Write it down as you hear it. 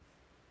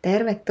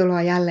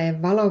Tervetuloa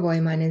jälleen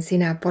Valovoimainen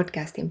sinä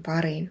podcastin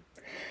pariin.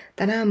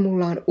 Tänään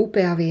mulla on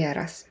upea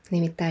vieras,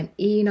 nimittäin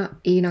Iina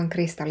Iinan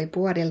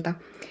Kristallipuodilta,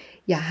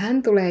 ja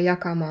hän tulee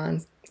jakamaan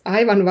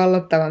aivan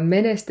vallottavan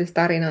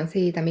menestystarinan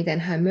siitä, miten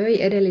hän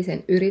möi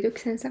edellisen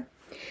yrityksensä,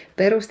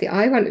 perusti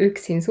aivan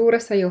yksin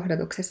suuressa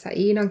johdatuksessa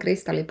Iinan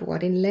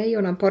Kristallipuodin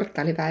Leijonan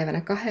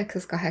portaalipäivänä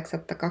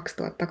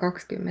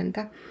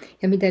 8.8.2020,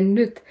 ja miten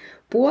nyt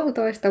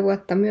 1,5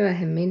 vuotta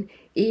myöhemmin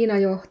Iina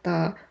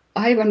johtaa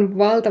aivan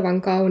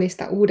valtavan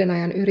kaunista uuden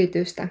ajan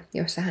yritystä,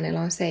 jossa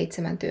hänellä on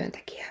 7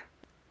 työntekijää.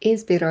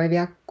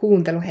 Inspiroivia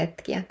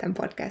kuunteluhetkiä tämän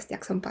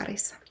podcast-jakson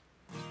parissa.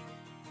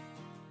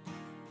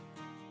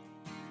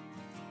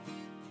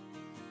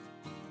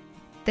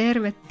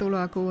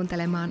 Tervetuloa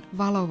kuuntelemaan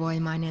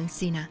Valovoimainen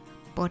sinä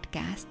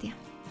podcastia.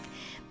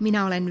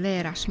 Minä olen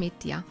Veera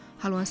Schmidt ja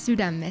haluan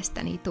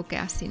sydämestäni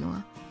tukea sinua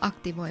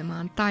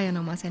aktivoimaan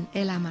taianomaisen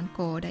elämän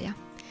koodeja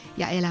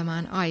ja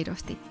elämään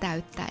aidosti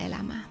täyttä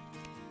elämää.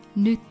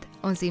 Nyt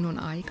on sinun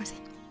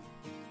aikasi.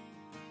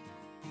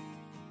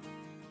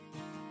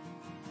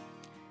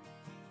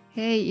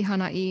 Hei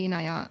ihana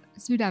Iina ja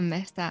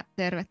sydämestä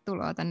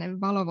tervetuloa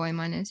tänne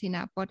Valovoimainen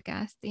sinä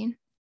podcastiin.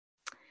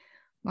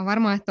 Mä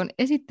varmaan, että ton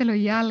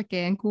esittelyn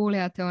jälkeen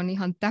kuulijat on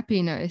ihan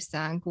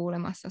täpinöissään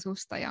kuulemassa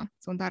susta ja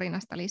sun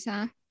tarinasta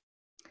lisää.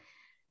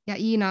 Ja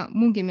Iina,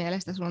 munkin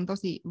mielestä sulla on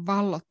tosi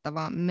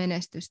vallottava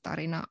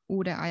menestystarina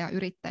uuden ajan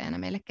yrittäjänä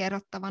meille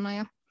kerrottavana.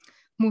 Ja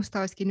musta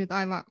olisikin nyt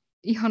aivan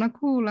ihana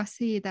kuulla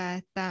siitä,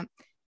 että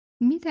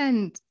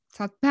miten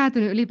sä oot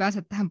päätynyt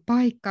ylipäänsä tähän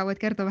paikkaan. Voit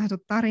kertoa vähän sun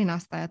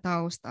tarinasta ja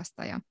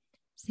taustasta ja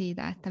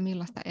siitä, että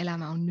millaista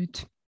elämä on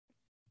nyt.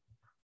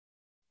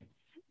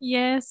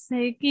 Jes,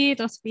 hei,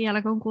 kiitos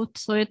vielä kun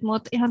kutsuit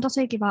mut. Ihan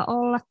tosi kiva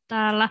olla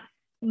täällä.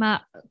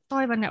 Mä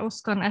toivon ja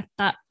uskon,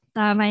 että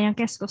tämä meidän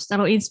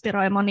keskustelu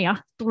inspiroi monia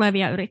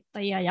tulevia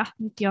yrittäjiä ja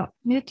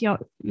nyt jo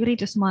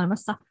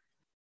yritysmaailmassa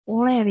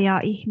olevia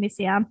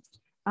ihmisiä.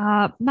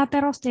 Mä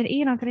perustin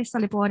Iinan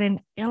Kristallipuodin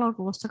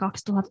elokuussa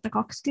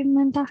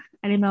 2020,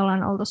 eli me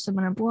ollaan oltu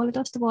semmoinen 1,5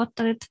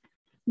 vuotta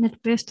nyt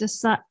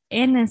pystyssä.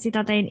 Ennen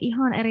sitä tein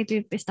ihan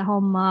erityyppistä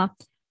hommaa.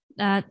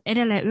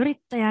 Edelleen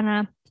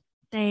yrittäjänä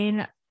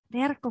tein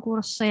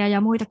verkkokursseja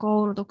ja muita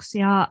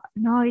koulutuksia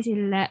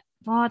naisille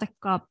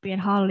vaatekaappien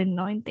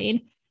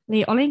hallinnointiin.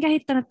 Eli olin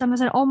kehittänyt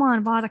tämmöisen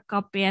oman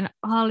vaatekaappien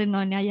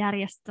hallinnoinnin ja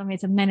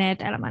järjestämisen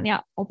menetelmän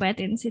ja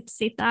opetin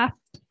sitä.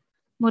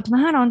 Mutta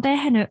mähän olen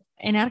tehnyt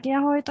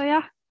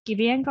energiahoitoja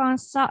kivien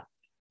kanssa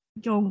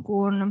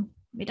jonkun,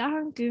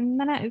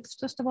 10,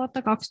 11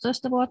 vuotta,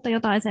 12 vuotta,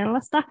 jotain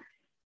sellaista.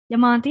 Ja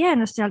mä oon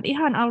tiennyt sieltä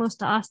ihan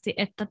alusta asti,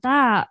 että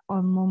tämä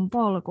on mun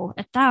polku,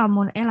 että tämä on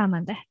mun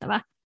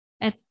elämäntehtävä.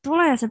 Että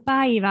tulee se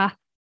päivä,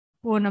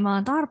 kun mä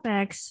oon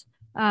tarpeeksi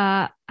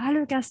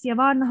älykäs ja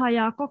vanha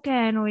ja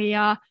kokenut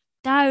ja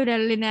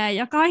täydellinen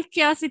ja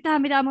kaikkea sitä,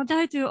 mitä mun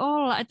täytyy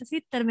olla, että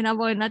sitten minä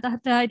voin näitä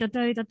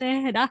töitä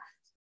tehdä.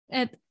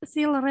 Et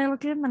silloin reilu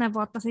 10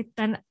 vuotta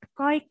sitten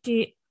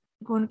kaikki,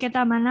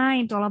 ketä mä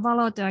näin tuolla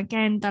valotyön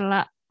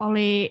kentällä,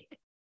 oli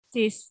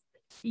siis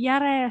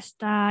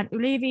järjestään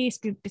yli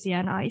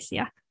 50-vuotiaita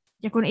naisia.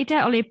 Ja kun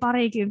itse oli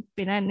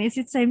parikymppinen, niin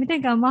sitten se ei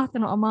mitenkään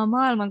mahtunut omaan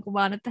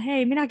maailmankuvaan, että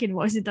hei, minäkin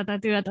voisin tätä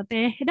työtä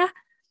tehdä.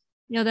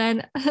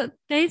 Joten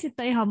tein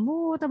sitten ihan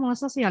muuta. Mulla on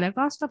sosiaali- ja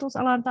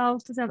kasvatusalan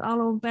tausta sieltä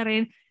alun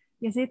perin.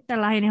 Ja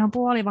sitten lähdin ihan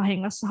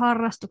puolivahingossa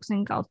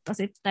harrastuksen kautta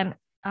sitten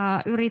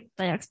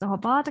yrittäjäksi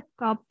tuohon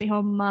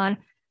vaatekaappihommaan.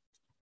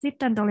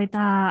 Sitten tuli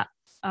tämä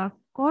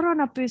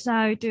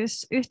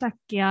koronapysäytys.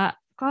 Yhtäkkiä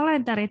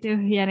kalenteri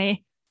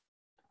tyhjeni.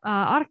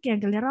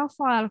 Arkkienkeli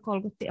Rafael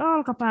kolkutti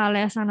olkapäälle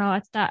ja sanoi,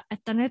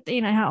 että nyt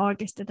Iina ihan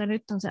oikeasti, että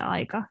nyt on se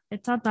aika.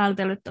 Että sä oot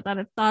vältellyt tätä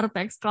nyt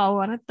tarpeeksi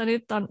kauan, että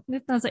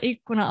nyt on se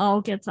ikkuna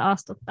auki, että sä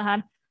astut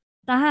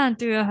tähän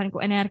työhön niin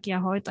kuin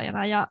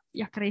energiahoitajana ja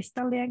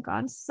kristallien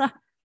kanssa.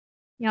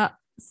 Ja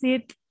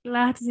sitten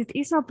lähti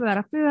iso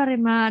pyörä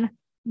pyörimään.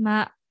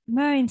 Mä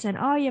möin sen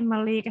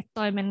aiemman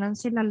liiketoiminnan,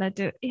 sillä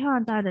löytyi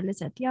ihan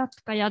täydelliset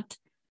jatkajat.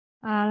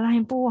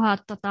 Lähdin puuhaa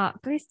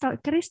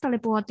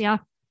kristallipuotia.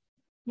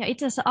 Ja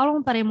itse asiassa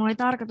alun perin mulla oli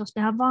tarkoitus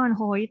tehdä vaan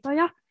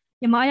hoitoja.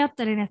 Ja mä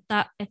ajattelin,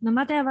 että no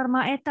mä teen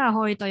varmaan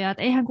etähoitoja,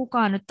 että eihän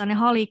kukaan nyt tänne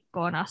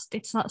halikkoon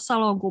asti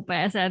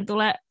salonkupeeseen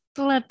tule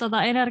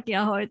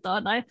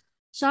energiahoitoon tai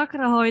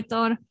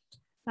chakrahoitoon.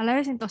 Mä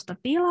löysin tuosta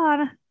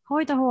tilan,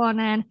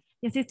 hoitohuoneen,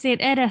 ja sitten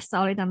siinä edessä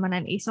oli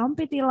tämmöinen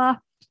isompi tila.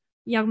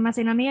 Ja kun mä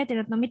siinä mietin,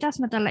 että no mitäs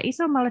mä tälle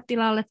isommalle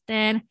tilalle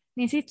teen,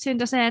 niin sitten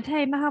syntyi se, että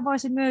hei, mähän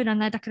voisin myydä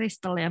näitä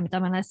kristalleja, mitä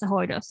mä näissä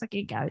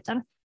hoidoissakin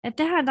käytän.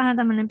 Että tehdään tähän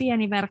tämmöinen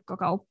pieni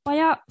verkkokauppa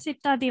ja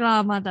sitten tämä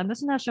tilaamaan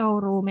tämmöisenä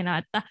showroomina,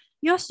 että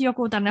jos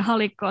joku tänne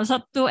halikkoon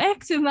sattuu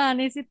eksymään,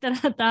 niin sitten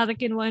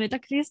täältäkin voi niitä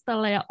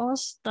kristalleja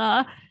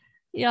ostaa.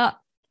 Ja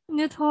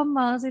nyt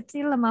homma on sitten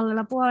sillä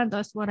mallilla 1,5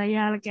 vuoden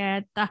jälkeen,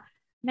 että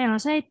meillä on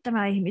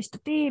 7 ihmistä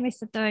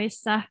tiimissä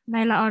töissä.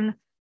 Meillä on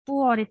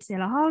puodit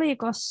siellä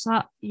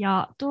Halikossa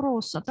ja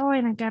Turussa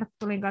toinen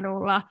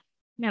Kerttulinkadulla.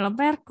 Meillä on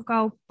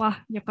verkkokauppa,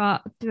 joka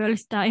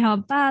työllistää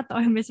ihan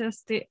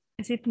päätoimisesti.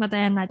 Sitten mä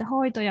teen näitä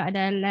hoitoja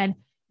edelleen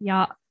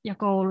ja ja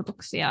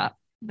koulutuksia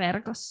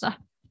verkossa.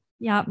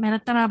 Ja meille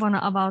tänä vuonna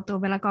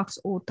avautuu vielä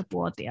 2 uutta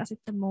puotia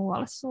sitten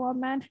muualle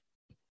Suomeen.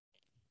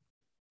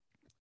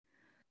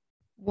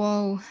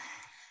 Wow.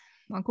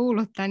 Mä oon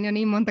kuullut tämän jo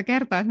niin monta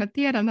kertaa, että mä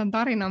tiedän tämän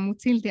tarinan,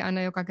 mutta silti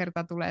aina joka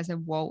kerta tulee se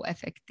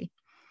wow-efekti.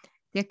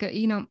 Tiedätkö,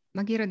 Iina,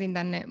 mä kirjoitin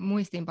tänne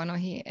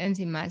muistiinpanoihin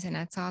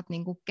ensimmäisenä, että sä oot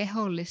niinku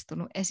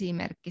kehollistunut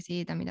esimerkki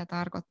siitä, mitä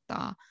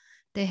tarkoittaa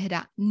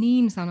tehdä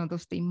niin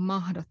sanotusti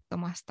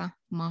mahdottomasta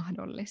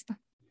mahdollista.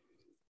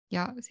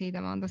 Ja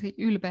siitä mä oon tosi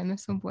ylpeä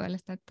myös sun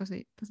puolesta, että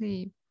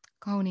tosi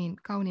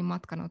kauniin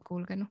matkan oot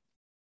kulkenut.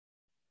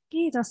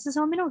 Kiitos.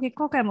 Se on minunkin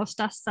kokemus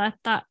tässä,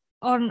 että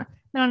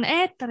meillä on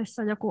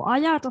eetterissä joku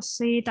ajatus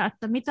siitä,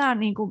 että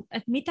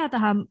mitä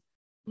tähän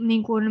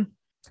niin kuin,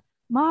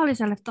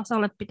 maalliselle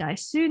tasolle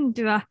pitäisi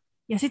syntyä,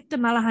 ja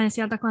sitten mä lähden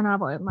sieltä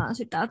kanavoimaan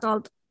sitä.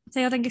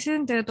 Se jotenkin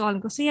syntyy tuolla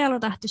niin kuin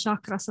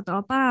sielutähtichakrassa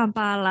tuolla pään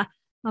päällä.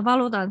 Mä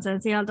valutan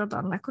sen sieltä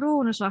tuonne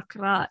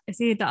kruunusakraa ja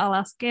siitä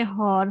alas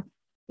kehoon.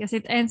 Ja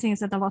sitten ensin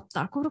se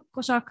tavoittaa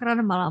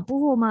kurkkusakran. Mä alan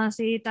puhumaan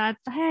siitä,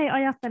 että hei,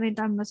 ajattelin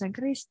tämmöisen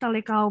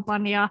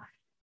kristallikaupan, ja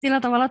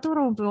sillä tavalla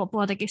Turun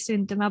puotikin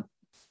syntyi.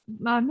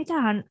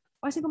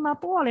 Olisinko mä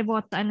 5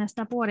 vuotta ennen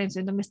sitä puodin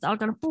syntymistä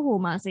alkanut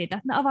puhumaan siitä,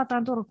 että me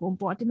avataan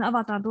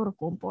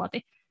Turkuun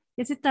puoti.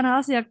 Ja sitten nämä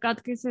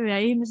asiakkaat kysyy ja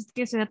ihmiset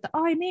kysyy, että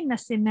ai minne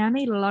sinne ja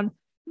milloin.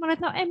 Mä olin,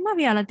 että no en mä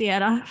vielä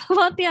tiedä,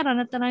 vaan tiedän,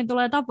 että näin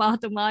tulee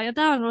tapahtumaan. Ja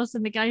tämä on ollut se,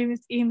 mikä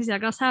ihmisiä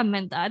kanssa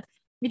hämmentää, että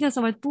miten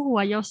sä voit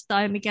puhua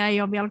jostain, mikä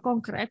ei ole vielä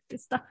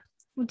konkreettista.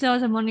 Mutta se on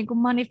semmoinen niin kuin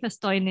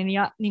manifestoinnin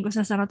ja niin kuin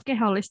sä sanot,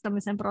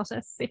 kehollistamisen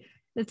prosessi.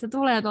 Että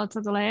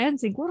se tulee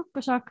ensin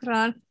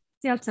kurkkusakraan,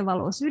 sieltä se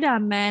valuu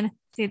sydämeen,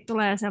 siitä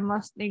tulee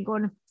semmoista niin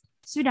kuin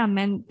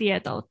sydämen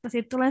tietoutta,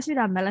 siitä tulee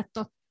sydämelle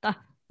totta,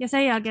 ja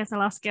sen jälkeen se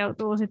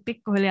laskeutuu sit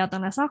pikkuhiljaa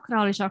tuonne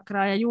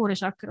sakraalisakraa ja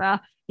juurisakraa,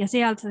 ja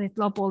sieltä se sit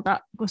lopulta,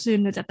 kun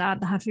synnytetään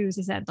tähän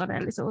fyysiseen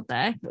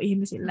todellisuuteen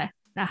ihmisille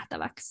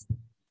nähtäväksi.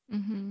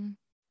 Mm-hmm.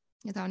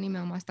 Ja tämä on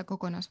nimenomaan sitä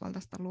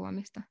kokonaisvaltaista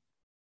luomista,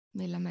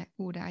 millä me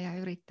Uuden ajan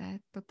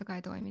yrittäjät totta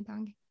kai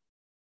toimitaankin.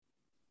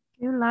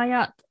 Kyllä,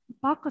 ja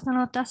pakko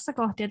sanoa tässä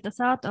kohti, että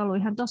sä oot ollut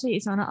ihan tosi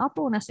isona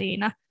apuna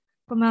siinä,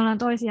 kun me ollaan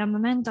toisiamme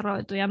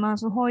mentoroitu ja mä oon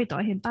sun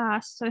hoitoihin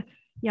päässyt.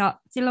 Ja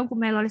silloin, kun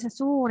meillä oli se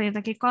suuri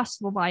jotenkin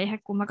kasvuvaihe,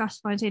 kun mä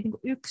kasvoin siitä niin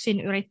kuin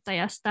yksin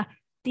yrittäjästä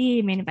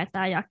tiimin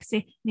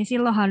vetäjäksi, niin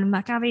silloinhan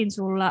mä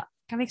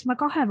kävinkö mä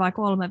 2 vai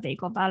 3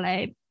 viikon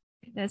välein.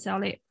 Se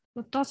oli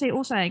tosi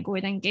usein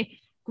kuitenkin,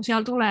 kun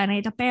siellä tulee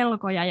niitä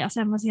pelkoja ja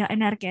semmoisia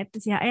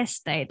energeettisiä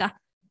esteitä,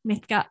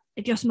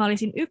 että jos mä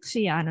olisin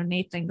yksin jäänyt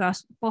niiden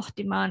kanssa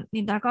pohtimaan,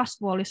 niin tämä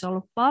kasvu olisi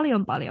ollut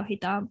paljon, paljon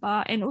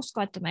hitaampaa. En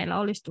usko, että meillä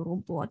olisi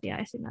Turun puotia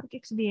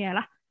esimerkiksi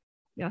vielä,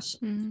 jos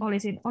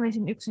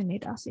olisin yksin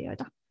niitä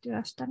asioita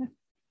työstänyt.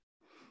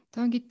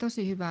 Tuo onkin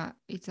tosi hyvä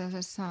itse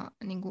asiassa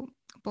niin kuin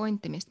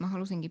pointti, mistä mä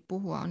halusinkin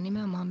puhua, on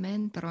nimenomaan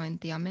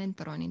mentorointi ja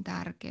mentoroinnin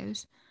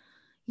tärkeys.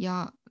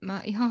 Ja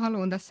mä ihan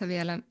haluan tässä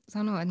vielä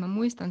sanoa, että mä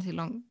muistan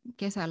silloin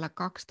kesällä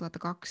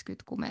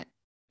 2020, kun me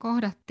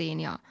kohdattiin,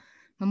 ja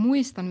mä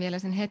muistan vielä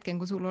sen hetken,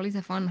 kun sulla oli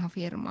se vanha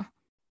firma,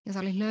 ja sä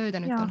olit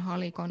löytänyt ton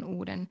Halikon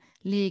uuden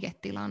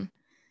liiketilan.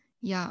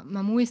 Ja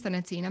mä muistan,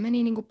 että siinä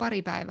meni niin kuin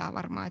 2 päivää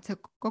varmaan, että se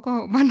koko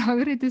vanha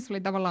yritys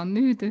oli tavallaan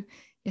myyty,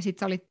 ja sit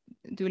sä olit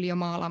tyyli jo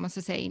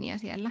maalaamassa seiniä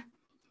siellä.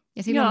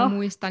 Ja silloin mä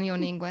muistan jo,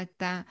 niin kuin,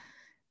 että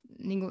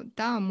niin kuin,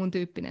 tää on mun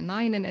tyyppinen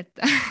nainen,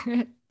 että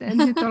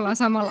nyt ollaan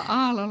samalla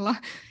aallolla.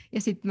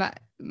 Ja sitten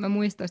mä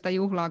muistan sitä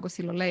juhlaa, kun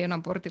silloin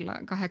Leijonan portilla 8.8.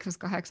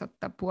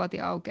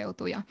 puoti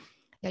aukeutui.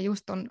 Ja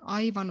just on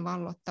aivan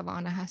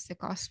vallottavaa nähdä se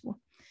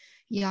kasvu.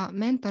 Ja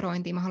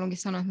mentorointiin mä haluankin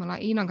sanoa, että me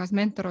ollaan Iinan kanssa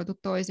mentoroitu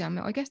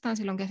toisiamme oikeastaan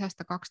silloin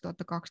kesästä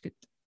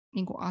 2020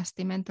 niin kuin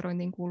asti.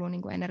 Mentorointiin kuuluu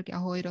niin kuin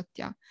energiahoidot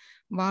ja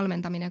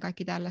valmentaminen ja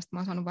kaikki tällaista. Mä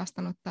oon saanut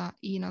vastaanottaa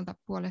Iinalta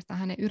puolestaan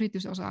hänen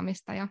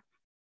yritysosaamista. Ja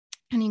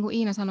niin kuin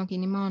Iina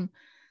sanoikin, niin mä oon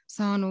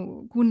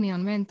saanut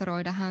kunnian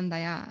mentoroida häntä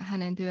ja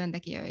hänen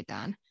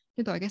työntekijöitään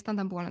nyt oikeastaan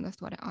tämän 1,5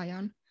 vuoden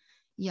ajan.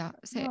 Ja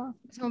se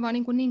on vaan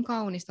niin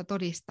kaunista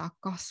todistaa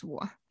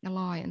kasvua ja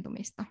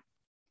laajentumista.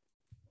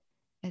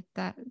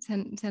 Että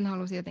sen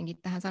halusin jotenkin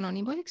tähän sanoa.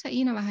 Niin voisitko sä,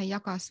 Iina, vähän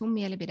jakaa sun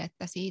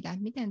mielipidettä siitä,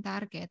 että miten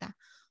tärkeää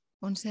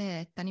on se,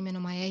 että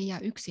nimenomaan ei jää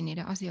yksin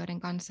niiden asioiden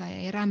kanssa ja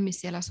ei rämmi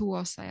siellä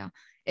suossa ja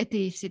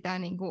etsii sitä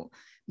niin kuin,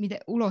 miten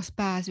ulos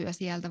pääsyä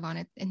sieltä, vaan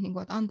että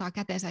antaa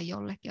kätensä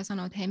jollekin ja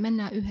sanoo, että hei,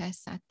 mennään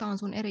yhdessä, että tämä on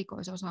sun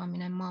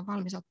erikoisosaaminen, mä oon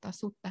valmis ottaa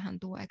sut tähän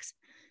tueksi,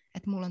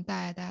 että mulla on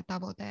tämä ja tämä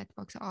tavoite, että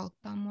voiko sä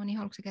auttaa mua, niin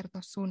haluatko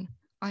kertoa sun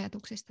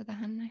ajatuksista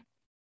tähän näin?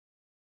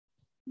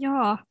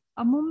 Joo,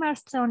 mun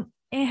mielestä se on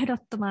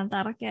ehdottoman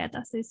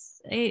tärkeää,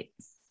 siis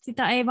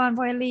sitä ei vaan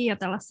voi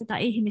liioitella sitä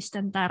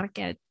ihmisten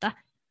tärkeyttä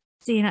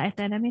siinä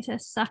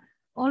etenemisessä.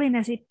 Oli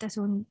ne sitten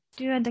sun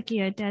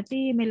työntekijöitä ja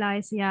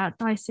tiimiläisiä,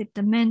 tai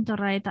sitten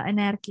mentoreita,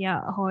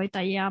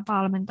 energiahoitajia,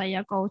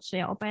 valmentajia,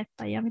 coachia,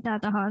 opettajia, mitä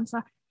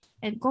tahansa.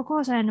 Et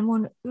koko sen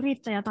mun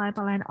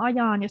yrittäjätaipaleen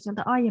ajan, jos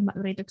sieltä aiemman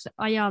yrityksen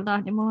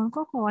ajalta, niin mulla on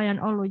koko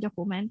ajan ollut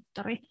joku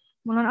mentori.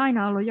 Mulla on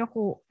aina ollut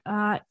joku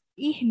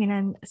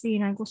ihminen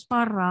siinä niin kuin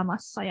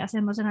sparraamassa ja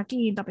semmoisena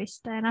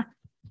kiintopisteenä.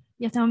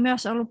 Ja se on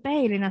myös ollut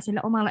peilinä sille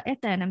omalle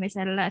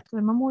etenemiselle, että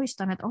kun mä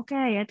muistan, että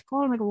okei, että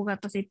 3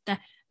 kuukautta sitten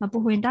mä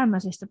puhuin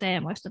tämmöisistä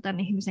teemoista tämän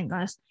ihmisen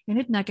kanssa, ja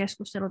nyt nämä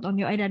keskustelut on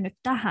jo edennyt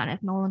tähän,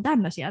 että meillä on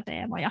tämmöisiä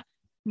teemoja,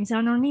 niin se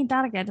on ollut niin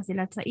tärkeää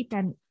sille, että sä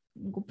itse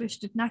niin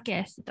pystyt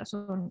näkemään sitä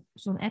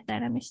sun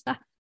etenemistä.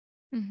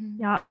 Mm-hmm.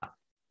 Ja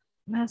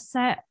myös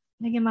se,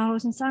 nekin mä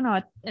haluaisin sanoa,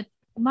 että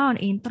mä oon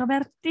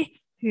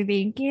introvertti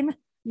hyvinkin,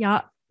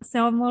 ja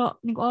se on mulla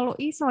niin kuin ollut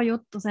iso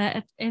juttu se,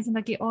 että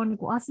ensinnäkin on niin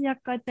kuin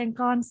asiakkaiden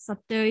kanssa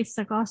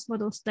töissä,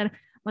 kasvotusten,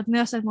 mutta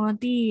myös, että mulla on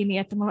tiimi,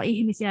 että mulla on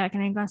ihmisiä,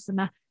 kenen kanssa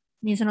mä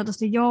niin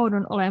sanotusti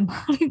joudun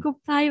olemaan niin kuin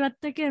päivät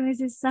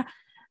tekemisissä,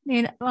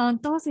 niin mä oon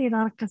tosi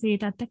tarkka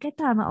siitä, että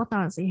ketä mä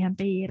otan siihen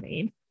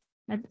piiriin.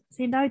 Et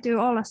siinä täytyy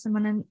olla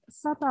semmoinen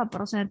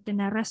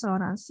 100%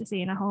 resonanssi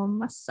siinä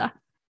hommassa.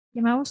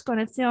 Ja mä uskon,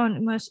 että se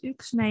on myös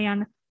yksi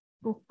meidän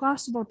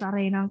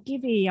kasvutarinan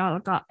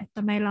kivijalka,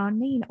 että meillä on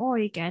niin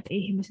oikeat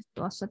ihmiset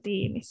tuossa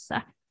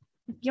tiimissä.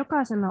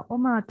 Jokaisella on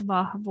omat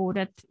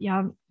vahvuudet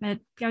ja me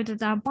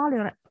käytetään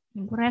paljon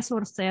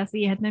resursseja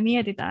siihen, että me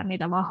mietitään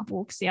niitä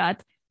vahvuuksia,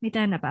 että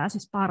miten ne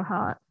pääsisi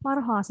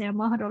parhaaseen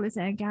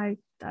mahdolliseen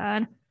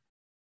käyttöön.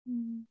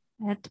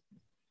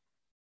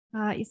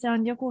 Se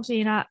on joku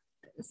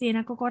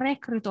siinä koko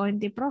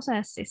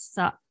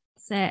rekrytointiprosessissa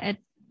se,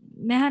 että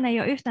mehän ei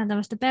ole yhtään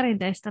tämmöistä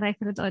perinteistä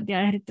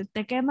rekrytointia ehditty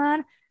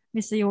tekemään,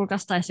 missä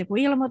julkaistaisiin joku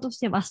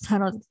ilmoitus ja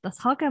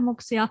vastaanotettaisiin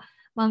hakemuksia,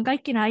 vaan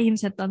kaikki nämä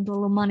ihmiset on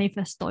tullut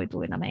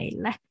manifestoituina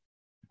meille.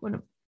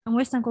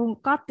 Muistan,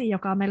 kun Kati,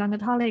 joka meillä on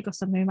nyt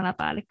Halikossa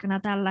myymäläpäällikkönä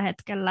tällä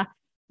hetkellä,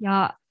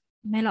 ja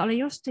meillä oli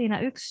just siinä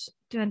yksi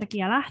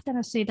työntekijä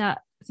lähtenyt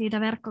siitä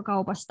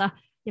verkkokaupasta,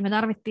 ja me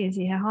tarvittiin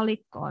siihen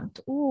Halikkoon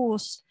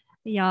uusi,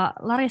 ja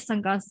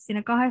Larissan kanssa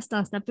siinä 2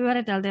 sitä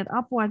pyöriteltiin, että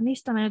apua, että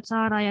mistä me nyt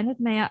saadaan, ja nyt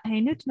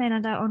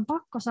meidän on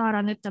pakko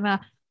saada nyt tämä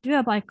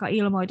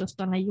työpaikka-ilmoitus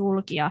tuonne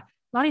julki, ja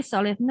Larissa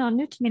oli, että no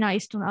nyt minä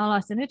istun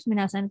alas, ja nyt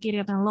minä sen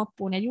kirjoitan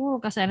loppuun ja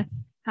julkaisen.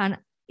 Hän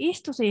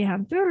istui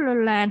siihen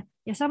pyllylleen,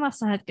 ja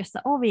samassa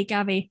hetkessä ovi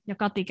kävi, ja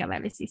Kati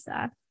käveli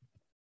sisään.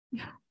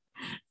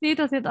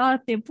 Siitä sitten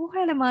alettiin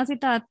puhelemaan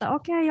sitä, että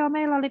okei, joo,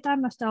 meillä oli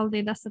tämmöistä,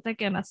 oltiin tässä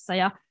tekemässä,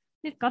 ja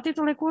sitten Kati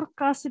tuli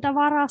kurkkaa sitä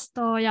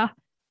varastoa, ja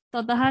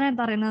hänen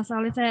tarinansa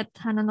oli se,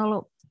 että hän on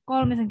ollut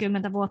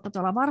 30 vuotta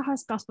tuolla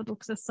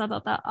varhaiskasvatuksessa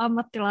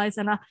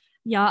ammattilaisena,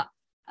 ja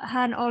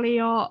hän oli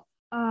jo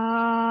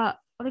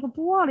oliko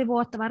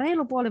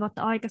reilu puoli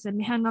vuotta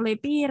aikaisemmin, hän oli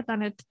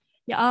piirtänyt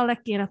ja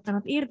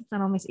allekirjoittanut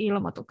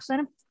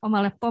irtisanomisilmoituksen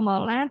omalle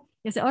pomolleen,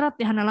 ja se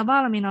odotti hänellä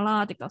valmiina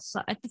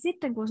laatikossa, että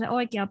sitten kun se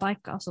oikea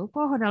paikka osuu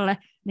kohdalle,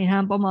 niin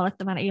hän pomolle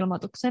tämän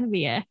ilmoituksen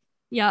vie.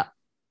 Ja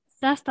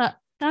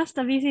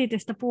tästä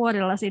visiitistä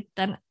Puodilla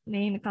sitten,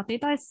 niin Kati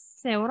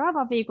taisi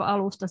seuraavan viikon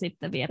alusta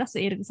sitten viedä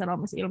se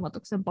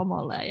irtisanomisilmoituksen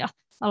pomolleen, ja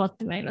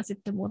aloitti meillä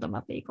sitten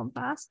muutaman viikon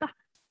päästä.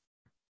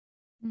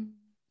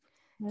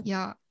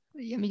 Ja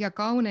mikä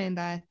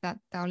kauneinta, että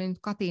tämä oli nyt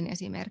Katin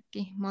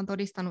esimerkki. Mä oon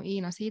todistanut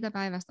Iina siitä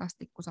päivästä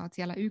asti, kun sä oot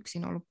siellä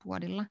yksin ollut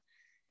Puodilla.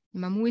 Ja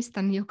mä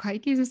muistan joka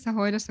ikisessä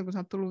hoidossa, kun sä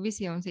oot tullut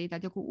visioon siitä,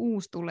 että joku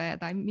uusi tulee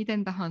tai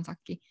miten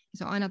tahansakin.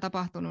 Se on aina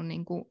tapahtunut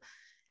niin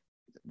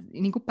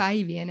kuin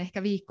päivien,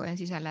 ehkä viikkojen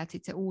sisällä, että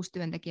sit se uusi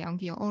työntekijä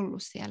onkin jo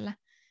ollut siellä.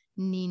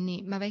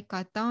 Niin mä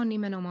veikkaan, että tämä on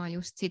nimenomaan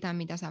just sitä,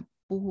 mitä sä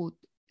puhut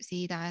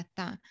siitä,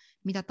 että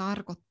mitä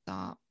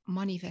tarkoittaa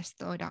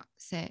manifestoida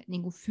se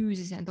niin kuin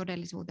fyysiseen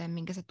todellisuuteen,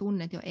 minkä sä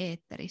tunnet jo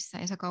eetterissä,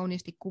 ja sä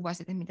kauniisti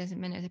kuvasit, että miten se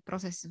menee se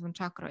prosessi sun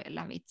chakrojen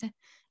lävitse,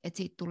 että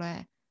siitä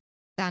tulee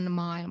tämän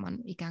maailman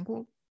ikään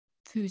kuin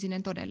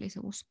fyysinen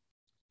todellisuus.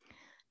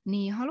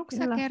 Niin haluatko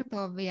sä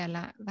kertoa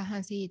vielä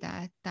vähän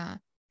siitä, että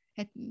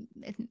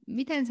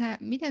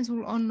miten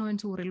sulla on noin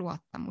suuri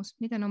luottamus?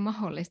 Miten on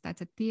mahdollista,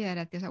 että sä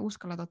tiedät ja sä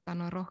uskallat ottaa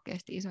noin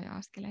rohkeasti isoja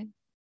askeleita?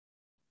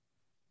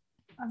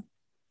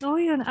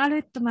 Toi on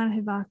älyttömän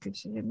hyvä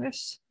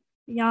kysymys.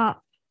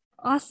 Ja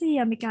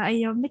asia, mikä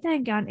ei ole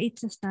mitenkään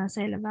itsestään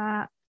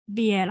selvää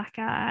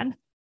vieläkään.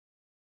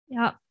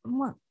 Ja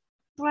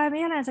tulee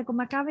mieleen se, kun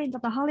mä kävin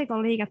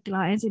Halikon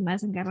liiketilaa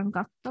ensimmäisen kerran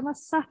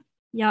katsomassa,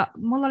 ja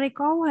mulla oli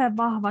kauhean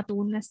vahva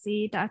tunne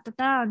siitä, että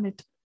tämä on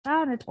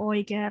nyt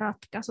oikea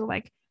ratkaisu,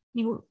 vaikka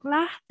niin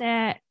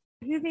lähtee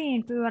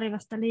hyvin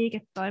pyörivästä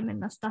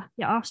liiketoiminnasta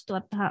ja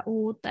astua tähän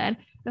uuteen,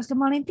 koska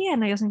mä olin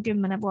tiennyt jo sen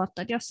 10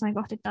 vuotta, että jossain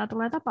kohti tämä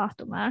tulee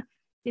tapahtumaan.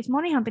 Siis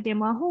monihan piti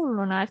mua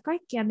hulluna, että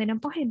kaikkien niiden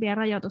pahimpien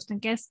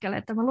rajoitusten keskelle,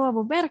 että mä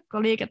luovun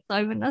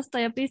verkkoliiketoiminnasta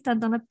ja pistän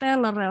tuonne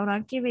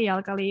pellonreunaan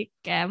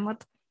kivijalkaliikkeen,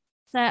 mutta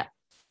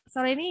se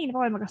oli niin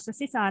voimakas se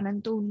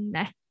sisäinen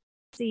tunne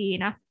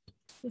siinä.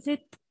 Ja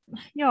sitten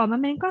mä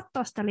menin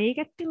katsoa sitä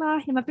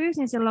liiketilaa, ja mä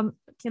pyysin silloin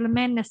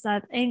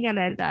mennessä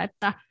enkeleiltä,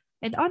 että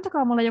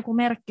antakaa mulle joku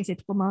merkki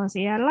sit, kun mä oon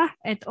siellä,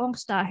 että onko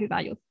tämä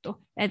hyvä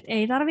juttu. Että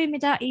ei tarvii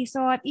mitään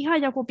isoa, että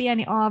ihan joku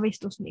pieni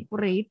aavistus niinku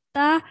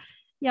riittää.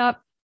 Ja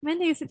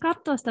mentiin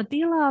katsoa sitä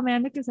tilaa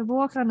meidän nykyisen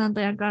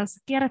vuokranantajan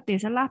kanssa, kierrettiin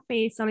se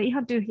läpi, se oli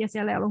ihan tyhjä,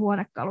 siellä ei ollut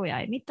huonekaluja,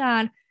 ei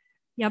mitään.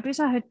 Ja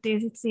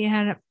pysähyttiin sitten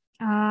siihen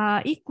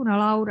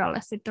ikkunalaudalle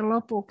sitten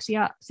lopuksi,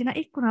 ja siinä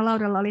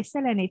ikkunalaudalla oli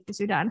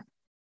seleniittisydän,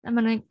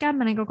 tämmöinen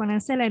kämmänen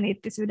kokoinen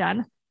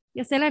seleniittisydän,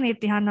 ja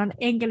seleniittihän on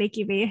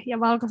enkelikivi ja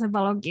valkoisen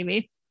valon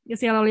kivi, ja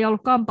siellä oli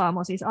ollut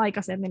kampaamo siis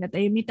aikaisemmin, että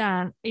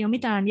ei ole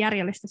mitään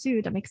järjellistä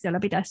syytä, miksi siellä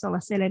pitäisi olla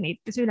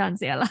seleniittisydän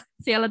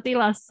siellä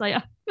tilassa,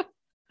 ja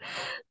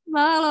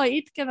mä aloin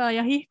itkemään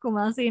ja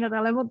hihkumaan siinä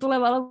tälle mun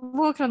tulevalle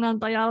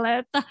vuokranantajalle,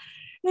 että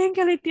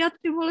enkelit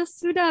jätti mulle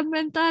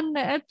sydämen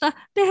tänne, että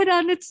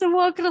tehdään nyt se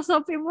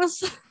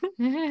vuokrasopimus.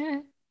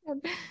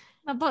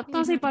 Mä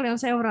tosi paljon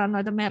seuraan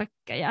noita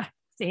merkkejä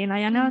siinä,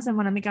 ja ne on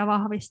semmoinen, mikä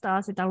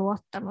vahvistaa sitä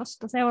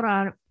luottamusta.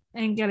 Seuraan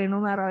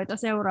enkelinumeroita,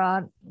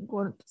 seuraan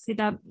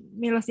sitä,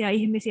 millaisia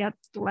ihmisiä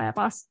tulee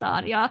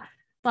vastaan, ja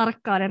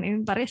tarkkailen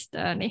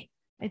ympäristööni.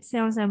 Et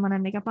se on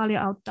semmoinen, mikä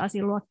paljon auttaa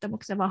siinä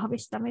luottamuksen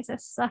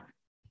vahvistamisessa.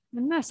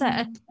 Myös se,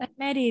 että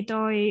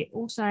meditoi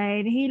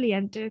usein,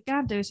 hiljentyy,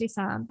 kääntyy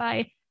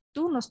sisäänpäin,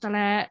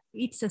 tunnustelee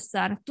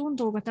itsessään, että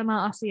tuntuuko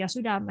tämä asia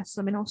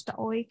sydämessä minusta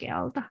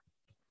oikealta.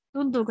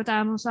 Tuntuuko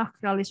tämä mun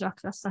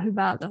sakraalisakrassa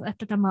hyvältä,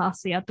 että tämä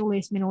asia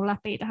tulisi minun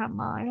läpi tähän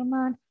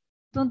maailmaan.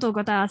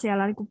 Tuntuuko tämä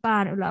siellä niin kuin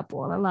pään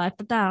yläpuolella,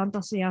 että tämä on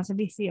tosiaan se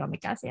visio,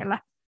 mikä siellä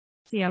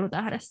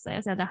sielutähdessä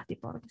ja siellä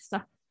tähtiportissa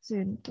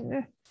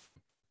syntyy.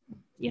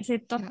 Ja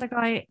sitten totta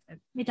kai,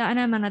 mitä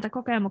enemmän näitä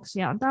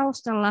kokemuksia on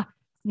taustalla,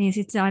 niin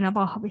sitten se aina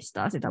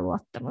vahvistaa sitä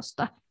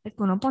luottamusta. Et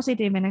kun on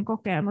positiivinen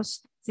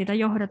kokemus siitä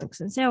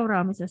johdatuksen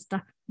seuraamisesta,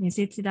 niin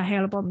sitten sitä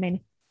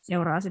helpommin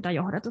seuraa sitä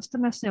johdatusta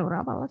myös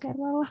seuraavalla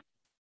kerralla.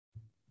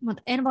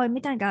 Mutta en voi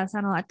mitenkään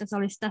sanoa, että se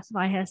olisi tässä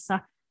vaiheessa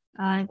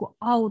niin kuin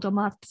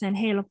automaattisen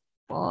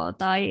helppoa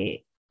tai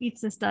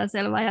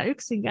itsestäänselvää ja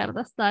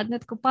yksinkertaista. Et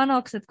nyt kun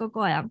panokset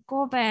koko ajan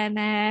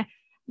kovenee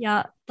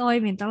ja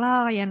toiminta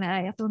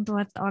laajenee ja tuntuu,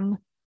 että on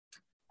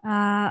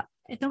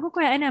koko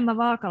ajan enemmän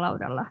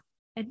vaakalaudalla.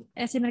 Et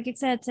esimerkiksi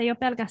se, että se ei ole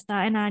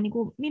pelkästään enää niin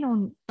kuin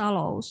minun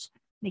talous,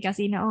 mikä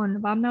siinä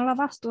on, vaan me ollaan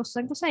vastuussa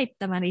niin kuin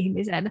 7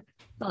 ihmisen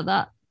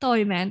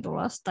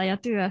toimeentulosta ja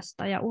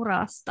työstä ja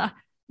urasta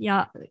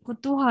ja kun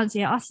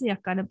tuhansia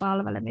asiakkaiden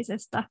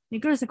palvelemisesta,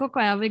 niin kyllä se koko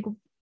ajan niin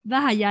kuin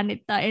vähän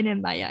jännittää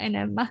enemmän ja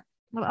enemmän.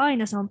 Mutta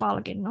aina se on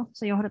palkinnut,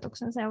 se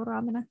johdatuksen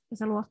seuraaminen ja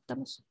se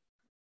luottamus.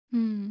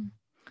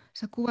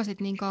 Sä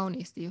kuvasit niin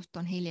kauniisti just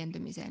ton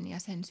hiljentymisen ja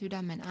sen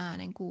sydämen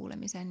äänen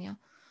kuulemisen. Ja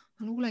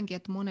mä luulenkin,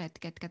 että monet,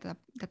 ketkä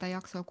tätä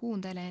jaksoa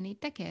kuuntelee, niin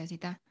tekee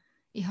sitä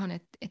ihan,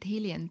 että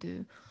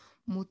hiljentyy.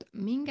 Mutta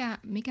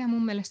mikä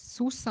mun mielestä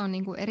sussa on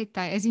niinku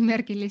erittäin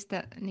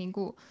esimerkillistä,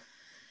 niinku,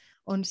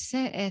 on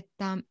se,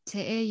 että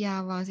se ei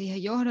jää vaan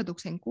siihen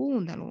johdatuksen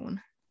kuunteluun,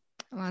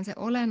 vaan se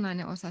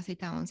olennainen osa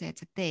sitä on se, että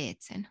sä teet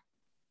sen.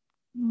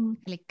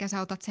 Eli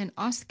sä otat sen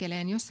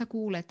askeleen, jos sä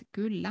kuulet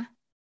kyllä,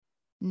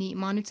 niin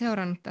mä oon nyt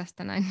seurannut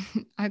tästä näin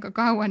aika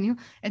kauan jo,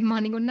 että mä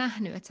oon niinku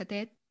nähnyt, että sä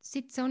teet,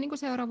 sit se on niinku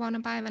seuraavana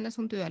päivänä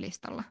sun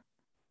työlistalla.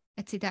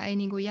 Että sitä ei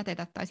niinku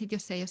jätetä, tai sit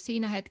jos se ei ole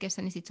siinä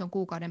hetkessä, niin sit se on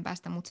kuukauden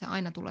päästä, mutta se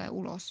aina tulee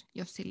ulos,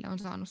 jos sille on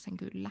saanut sen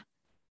kyllä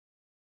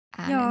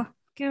äänen. Joo,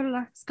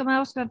 kyllä. Koska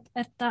mä uskon,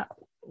 että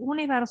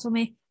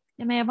universumi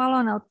ja meidän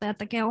valonauttajat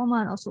tekee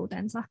oman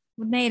osuutensa,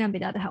 mutta meidän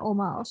pitää tehdä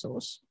oma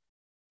osuus.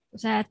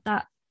 Se,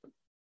 että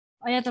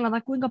ajatellaan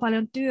vaikka kuinka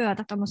paljon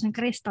työtä tuommoisen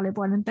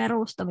kristallipuodin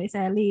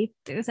perustamiseen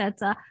liittyy. Se, että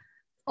sä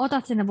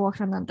otat sinne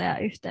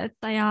vuokranantajan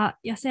yhteyttä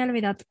ja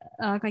selvität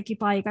kaikki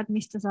paikat,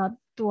 mistä saat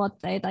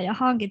tuotteita ja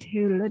hankit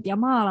hyllyt ja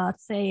maalaat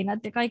seinät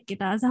ja kaikki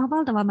tämä. Se on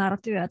valtava määrä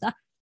työtä.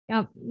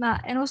 Ja mä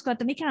en usko,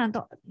 että mikään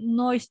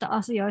noista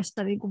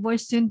asioista niin kuin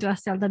voisi syntyä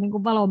sieltä niin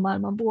kuin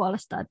valomaailman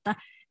puolesta, että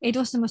ei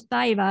tule sellaista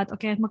päivää, että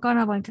okei, että mä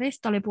kanavoin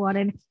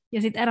kristallipuodin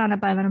ja sitten eräänä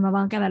päivänä mä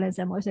vaan kävelen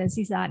semmoiseen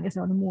sisään ja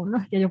se on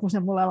mun ja joku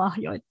sen mulle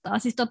lahjoittaa.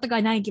 Siis totta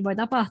kai näinkin voi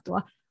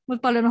tapahtua,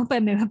 mutta paljon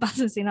nopeammin mä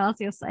pääsen siinä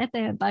asiassa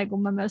eteenpäin,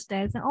 kun mä myös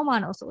teen sen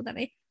oman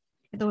osuuteni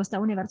ja tuon sitä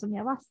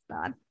universumia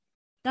vastaan.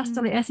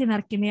 Tästä oli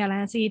esimerkki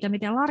mieleen siitä,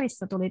 miten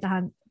Larissa tuli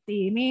tähän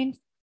tiimiin.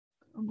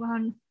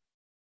 Onkohan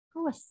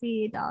kauan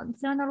siitä on?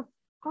 Se on ollut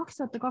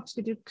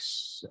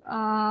 2021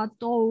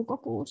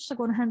 toukokuussa,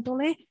 kun hän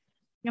tuli.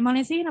 Ja mä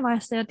olin siinä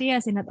vaiheessa jo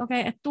tiesin, että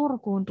okei, että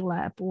Turkuun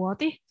tulee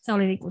puoti. Se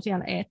oli niinku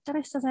siellä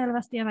eetterissä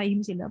selvästi, ja mä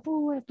ihmisille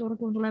puhuin, että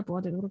Turkuun tulee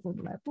puoti, Turkuun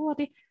tulee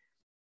puoti.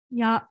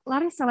 Ja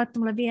Larissa laittoi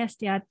mulle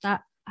viestiä, että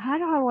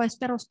hän haluaisi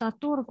perustaa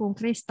Turkuun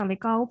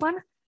kristallikaupan,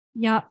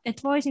 ja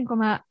että voisinko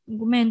mä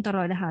niinku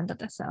mentoroida häntä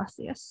tässä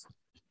asiassa.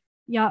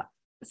 Ja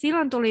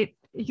silloin tuli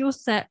just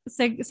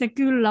se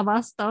kyllä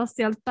vastaus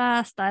sieltä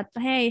päästä, että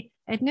hei,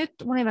 että nyt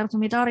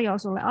universumi tarjoaa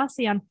sulle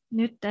asian,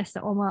 nyt tee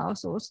se oma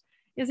osuus.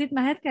 Ja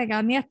sitten mä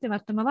hetkeäkään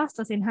miettimättä mä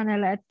vastasin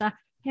hänelle, että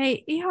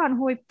hei, ihan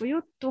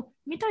huippujuttu,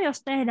 mitä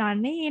jos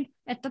tehdään niin,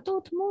 että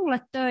tuut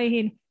mulle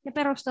töihin ja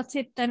perustat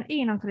sitten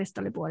Iinan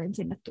kristallipuodin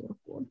sinne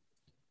Turkuun.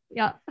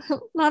 Ja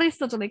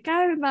Larissa tuli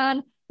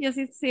käymään ja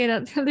sitten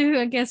siinä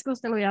lyhyen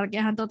keskustelun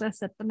jälkeen hän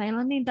totesi, että meillä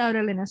on niin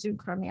täydellinen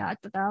synkronia,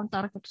 että tämä on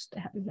tarkoitus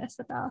tehdä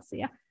yhdessä tämä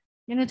asia.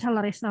 Ja nythän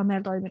Larissa on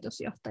meillä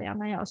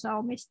toimitusjohtajana ja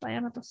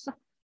osaomistajana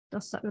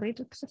tuossa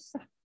yrityksessä.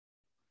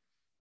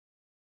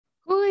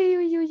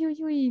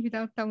 Ui,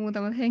 pitää ottaa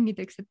muutamat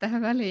hengitykset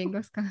tähän väliin,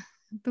 koska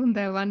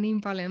tuntee vaan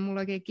niin paljon, mulla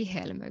oikein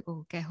kihelmöi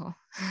koko keho.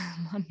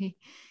 Mä oon niin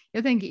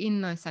jotenkin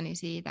innoissani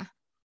siitä,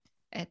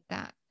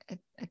 että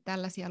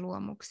tällaisia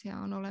luomuksia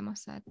on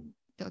olemassa, että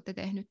te olette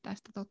tehnyt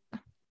tästä totta.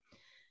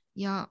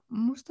 Ja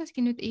musta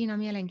olisikin nyt, Iina,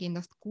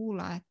 mielenkiintoista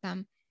kuulla, että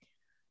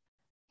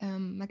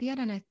mä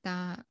tiedän,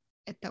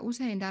 että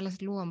usein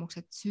tällaiset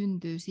luomukset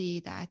syntyy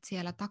siitä, että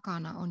siellä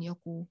takana on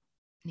joku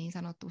niin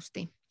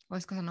sanotusti,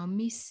 voisiko sanoa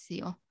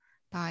missio,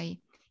 tai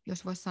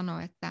jos voisi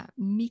sanoa, että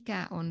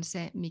mikä on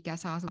se, mikä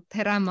saa sut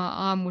heräämään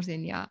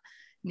aamuisin ja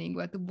niin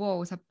kuin, että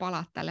wow, sä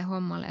palat tälle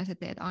hommalle ja sä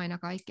teet aina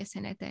kaikkea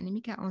sen eteen, niin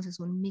mikä on se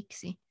sun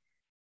miksi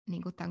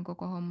niin kuin tämän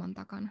koko homman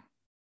takana?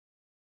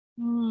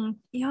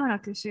 Ihana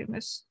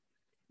kysymys.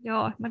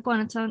 Joo, mä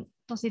koen, että se on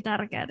tosi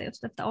tärkeää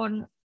just, että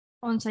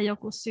on se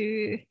joku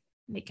syy,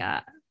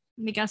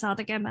 mikä saa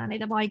tekemään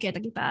niitä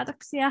vaikeitakin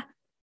päätöksiä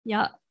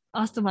ja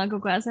astumaan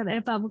koko ajan sen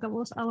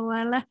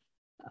epämukavuusalueelle.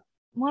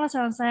 Mulla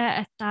se on se,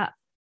 että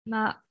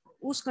mä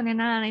uskon ja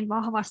näen niin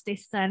vahvasti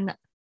sen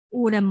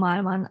uuden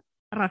maailman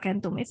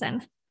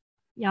rakentumisen.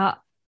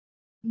 Ja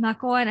mä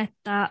koen,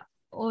 että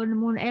on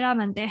mun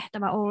elämän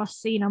tehtävä olla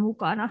siinä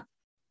mukana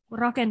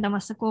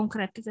rakentamassa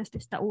konkreettisesti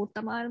sitä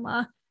uutta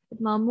maailmaa.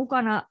 Että mä oon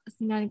mukana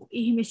siinä niin kuin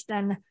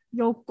ihmisten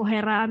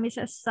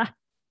joukkoheräämisessä,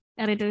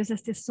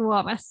 erityisesti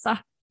Suomessa,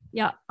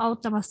 ja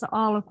auttamassa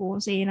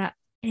alkuun siinä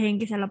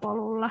henkisellä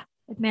polulla.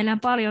 Et meillä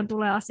paljon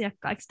tulee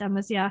asiakkaiksi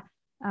tämmöisiä,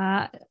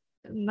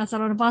 mä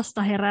sanon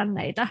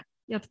vastaheränneitä,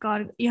 jotka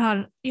on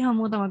ihan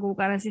muutaman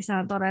kuukauden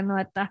sisään todennut,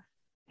 että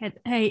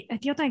hei,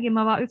 et jotenkin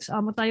mä vaan yksi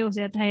aamu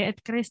tajusin, että hei,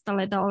 et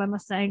kristalleita on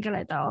olemassa,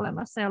 enkeleitä on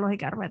olemassa ja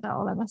lohikärmeitä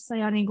on olemassa,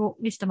 ja niin kuin,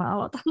 mistä mä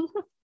aloitan.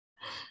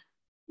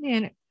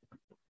 Niin,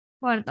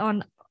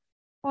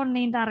 on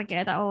niin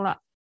tärkeää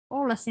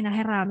olla siinä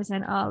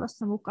heräämisen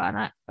aallossa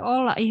mukana,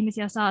 olla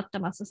ihmisiä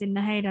saattamassa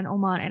sinne heidän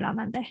omaan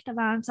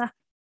elämäntehtäväänsä.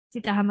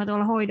 Sitähän mä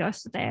tuolla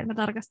hoidoissa teen. Me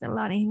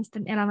tarkastellaan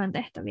ihmisten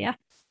elämäntehtäviä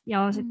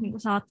ja on sitten niinku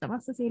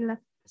saattamassa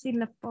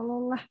sille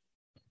polulle.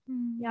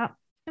 Ja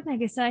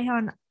jotenkin se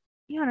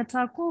ihan, että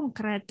saa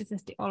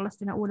konkreettisesti olla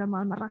siinä uuden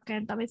maailman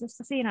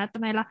rakentamisessa. Siinä, että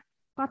meillä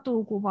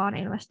katukuvaan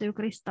ilmestyy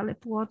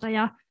Kristallipuolta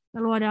ja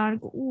me luodaan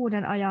niin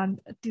uuden ajan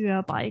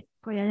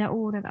työpaikkoja ja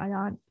uuden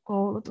ajan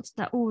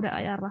koulutusta ja uuden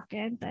ajan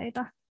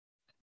rakenteita.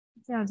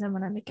 Se on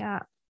semmoinen,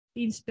 mikä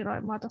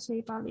inspiroi mua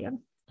tosi paljon.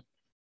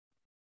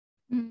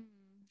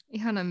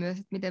 Ihana myös,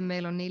 että miten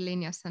meillä on niin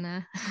linjassa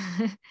nämä.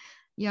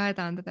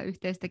 Jaetaan tätä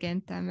yhteistä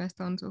kenttää myös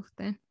ton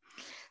suhteen.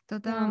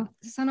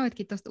 Sä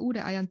sanoitkin tuosta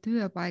uuden ajan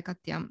työpaikat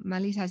ja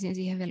mä lisäsin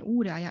siihen vielä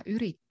uuden ajan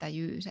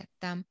yrittäjyys,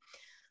 että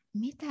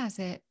mitä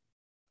se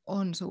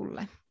on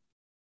sulle?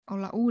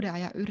 Olla uuden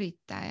ajan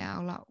yrittäjä ja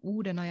olla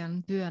uuden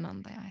ajan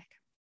työnantaja ehkä?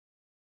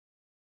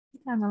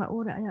 Mitä olla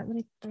uuden ajan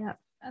yrittäjä?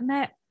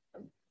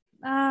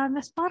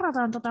 Me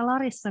sparrataan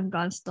Larissan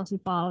kanssa tosi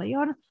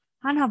paljon.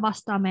 Hänhän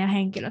vastaa meidän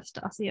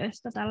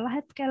henkilöstöasioista tällä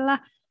hetkellä.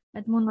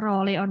 Et mun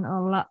rooli on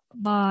olla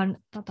vaan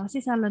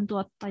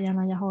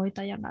sisällöntuottajana ja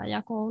hoitajana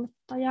ja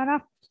kouluttajana.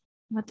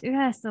 Me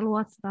yhdessä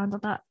luotsataan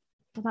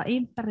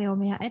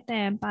imperiumia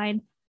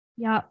eteenpäin.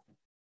 Ja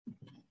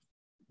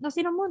no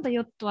siinä on monta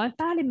juttua.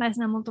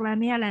 Päällimmäisenä mun tulee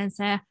mieleen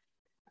se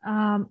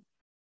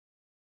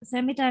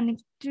miten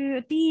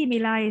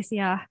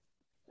tiimiläisiä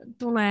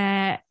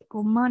tulee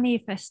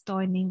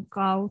manifestoinnin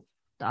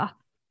kautta.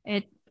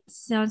 Et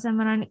se on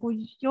semmoinen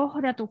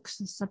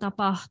johdatuksessa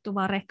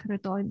tapahtuva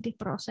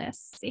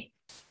rekrytointiprosessi.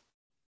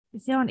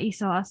 Se on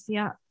iso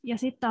asia. Ja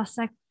sitten taas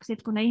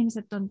kun ne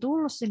ihmiset on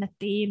tullut sinne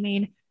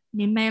tiimiin,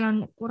 niin meillä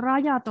on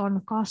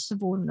rajaton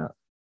kasvun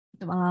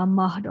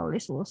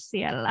mahdollisuus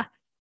siellä.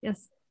 Ja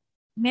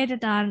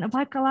mietitään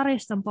vaikka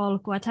Larissan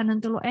polkua, että hän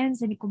on tullut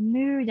ensin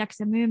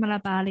myyjäksi ja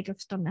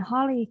myymäläpäälliköksi tuonne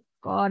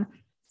Halikkoon.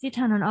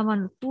 Sitten hän on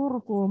avannut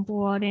Turkuun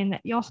puodin,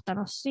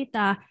 johtanut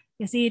sitä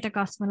ja siitä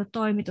kasvanut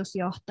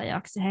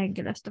toimitusjohtajaksi ja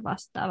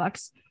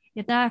henkilöstövastaavaksi.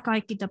 Ja tämä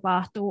kaikki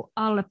tapahtuu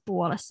alle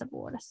puolessa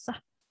vuodessa.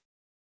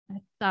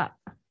 Että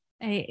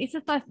ei,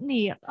 itse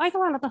niin, aika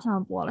lailla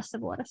tasan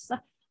puolessa vuodessa.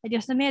 Että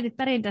jos sä mietit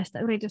perinteistä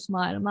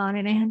yritysmaailmaa,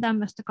 niin eihän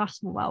tämmöistä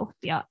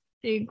kasvuvauhtia,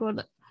 niin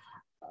kun,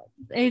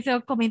 ei se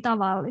ole kovin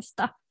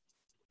tavallista.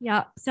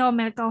 Ja se on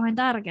meille kauhean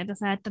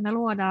tärkeää, että me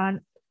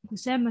luodaan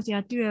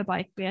semmoisia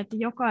työpaikkoja, että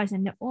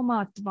jokaisen ne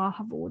omat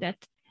vahvuudet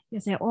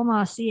ja se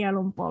oma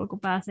sielunpolku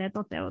pääsee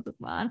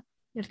toteutumaan.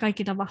 Ja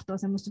kaikki tapahtuu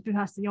semmoisessa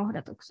pyhässä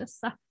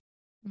johdatuksessa.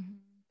 Mm-hmm.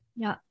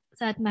 Ja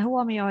se, että me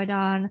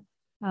huomioidaan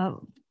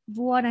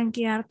vuoden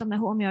kierto, me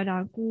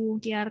huomioidaan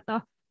kuun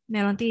kierto.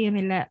 Meillä on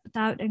tiimille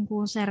täyden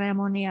kuun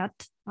seremoniat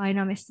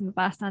aina, missä me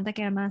päästään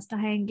tekemään sitä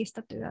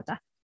henkistä työtä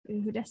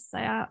yhdessä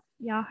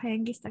ja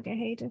henkistä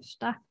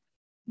kehitystä.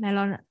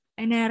 Meillä on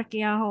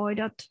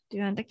energiahoidot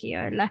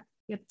työntekijöille,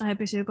 jotta he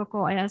pysyvät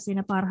koko ajan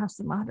siinä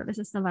parhaassa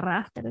mahdollisessa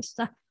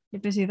värähtelyssä ja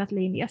pysyvät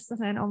linjassa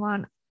sen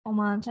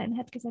oman sen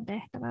hetkisen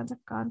tehtävänsä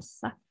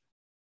kanssa.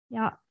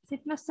 Ja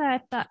sitten myös se,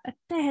 että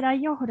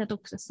tehdään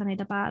johdatuksessa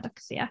niitä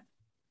päätöksiä.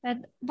 Et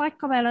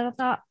vaikka meillä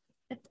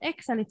että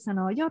Excelit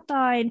sanoo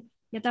jotain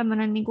ja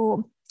tämmöinen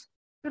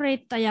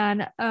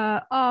yrittäjän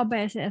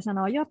ABC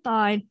sanoo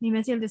jotain, niin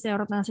me silti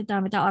seurataan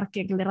sitä, mitä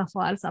arkkienkeli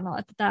Rafael sanoo,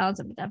 että tämä on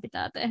se, mitä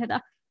pitää tehdä.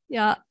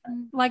 Ja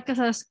vaikka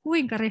se olisi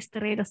kuinka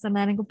ristiriidassa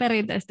näin niin kuin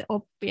perinteisten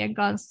oppien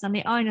kanssa,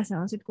 niin aina se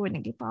on sitten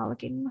kuitenkin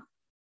palkinnon.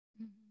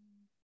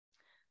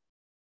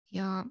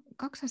 Ja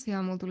 2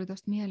 asiaa mulla tuli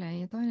tuosta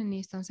mieleen, ja toinen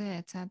niistä on se,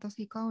 että sä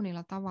tosi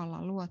kauniilla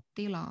tavalla luot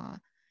tilaa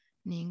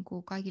niin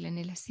kuin kaikille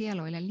niille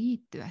sieluille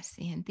liittyä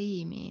siihen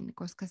tiimiin,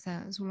 koska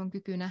sulla on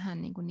kyky nähdä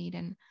niin kuin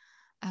niiden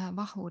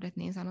vahvuudet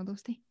niin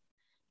sanotusti,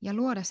 ja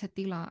luoda se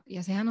tila.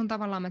 Ja sehän on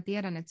tavallaan, mä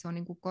tiedän, että se on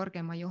niin kuin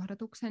korkeamman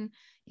johdatuksen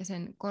ja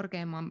sen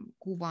korkeamman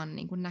kuvan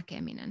niin kuin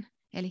näkeminen.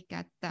 Eli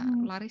että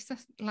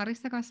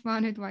Larissa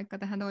kasvaa nyt vaikka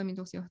tähän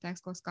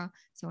toimitusjohtajaksi, koska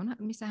se on,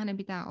 missä hänen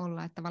pitää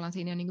olla, että tavallaan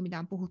siinä ei ole niin kuin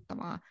mitään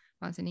puhuttavaa,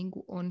 vaan se niin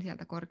kuin on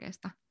sieltä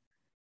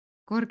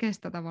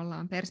korkeasta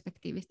tavallaan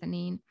perspektiivistä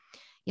niin.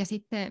 Ja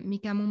sitten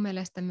mikä mun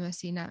mielestä myös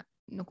siinä,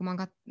 no kun mä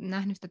oon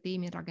nähnyt sitä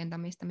tiimin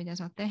rakentamista, miten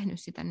sä oot tehnyt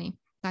sitä, niin,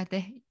 tai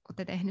te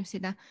olette tehnyt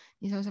sitä,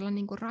 niin se on sellainen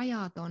niin kuin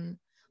rajaton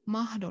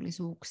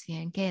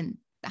mahdollisuuksien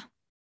kenttä,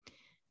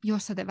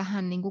 jossa te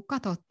vähän niin kuin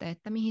katsotte,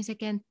 että mihin se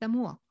kenttä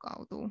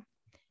muokkautuu.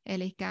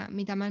 Eli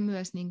mitä mä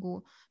myös niin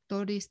kuin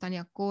todistan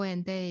ja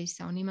koen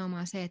teissä on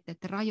nimenomaan se, että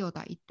et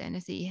rajoita itteenne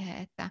siihen,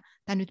 että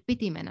tämä nyt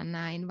piti mennä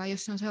näin, vai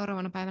jos se on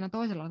seuraavana päivänä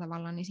toisella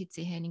tavalla, niin sitten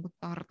siihen ei niin kuin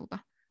tartuta,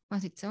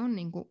 vaan sitten se on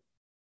niin kuin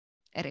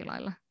eri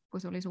lailla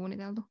kuin se oli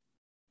suunniteltu.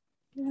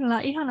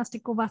 Kyllä, ihanasti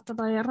kuvattu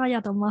toi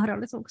rajaton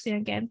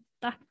mahdollisuuksien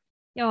kenttä.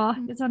 Joo,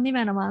 ja se on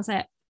nimenomaan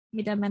se,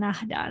 miten me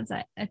nähdään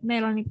se, että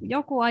meillä on niin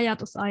joku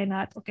ajatus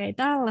aina, että okei,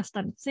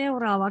 tällaista nyt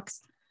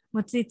seuraavaksi,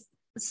 mutta sitten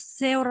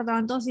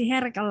seurataan tosi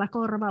herkällä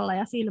korvalla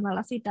ja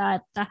silmällä sitä,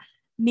 että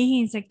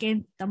mihin se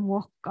kenttä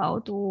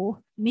muokkautuu,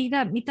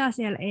 mitä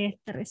siellä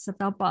eetterissä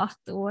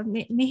tapahtuu,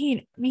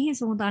 mihin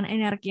suuntaan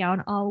energia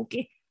on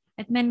auki.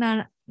 Että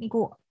mennään, niin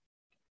kuin,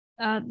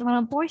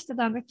 tavallaan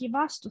poistetaan kaikki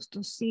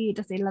vastustus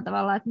siitä sillä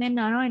tavalla, että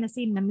mennään aina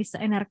sinne, missä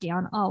energia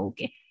on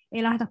auki.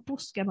 Ei lähdetä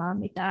puskemaan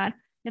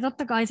mitään. Ja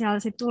totta kai siellä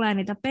sit tulee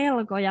niitä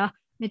pelkoja,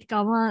 mitkä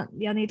on vaan,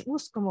 ja niitä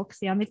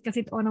uskomuksia, mitkä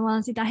sit on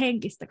vaan sitä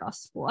henkistä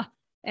kasvua.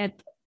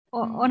 Et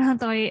onhan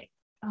toi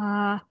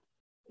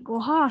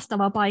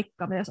haastava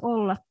paikka myös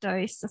olla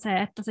töissä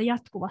se, että se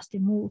jatkuvasti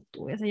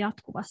muuttuu ja se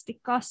jatkuvasti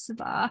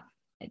kasvaa.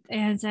 Et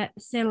eihän se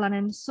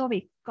sellainen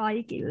sovi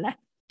kaikille.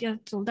 Ja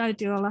sulla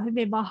täytyy olla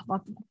hyvin vahva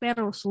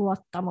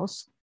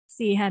perusluottamus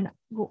siihen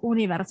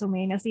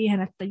universumiin ja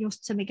siihen, että just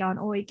se, mikä on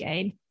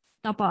oikein,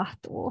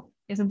 tapahtuu.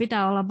 Ja sun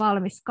pitää olla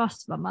valmis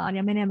kasvamaan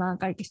ja menemään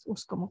kaikista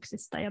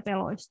uskomuksista ja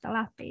peloista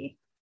läpi.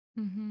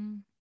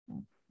 Mm-hmm.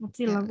 Mutta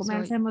silloin, kun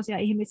meillä semmoisia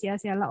ihmisiä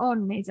siellä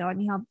on, niin se on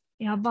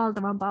ihan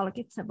valtavan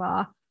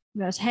palkitsevaa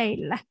myös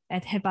heille,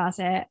 että he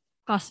pääsevät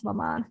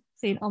kasvamaan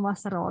siinä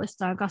omassa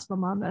roolissaan,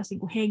 kasvamaan myös niin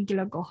kuin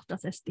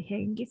henkilökohtaisesti,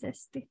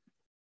 henkisesti.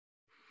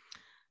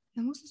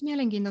 Ja minusta olisi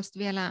mielenkiintoista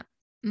vielä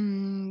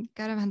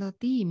käydä vähän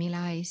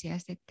tiimiläisiä,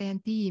 sitten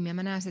teidän tiimiä.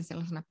 Mä näen sen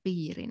sellaisena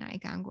piirinä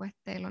ikään kuin,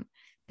 että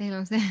teillä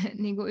on se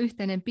niin kuin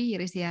yhteinen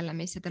piiri siellä,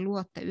 missä te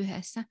luotte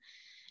yhdessä.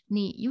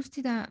 Niin just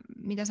sitä,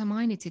 mitä sä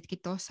mainitsitkin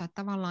tuossa, että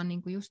tavallaan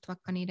niin kuin just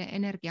vaikka niiden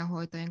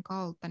energiahoitojen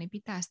kautta, niin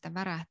pitää sitä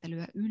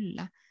värähtelyä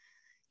yllä.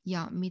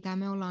 Ja mitä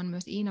me ollaan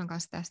myös Iinan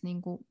kanssa tässä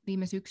niin kuin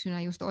viime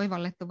syksynä just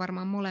oivallettu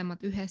varmaan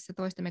molemmat yhdessä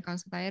toistemme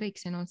kanssa tai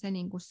erikseen, on se,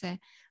 niin kuin se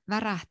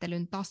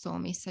värähtelyn taso,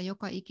 missä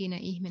joka ikinen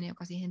ihminen,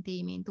 joka siihen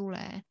tiimiin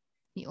tulee,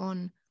 niin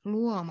on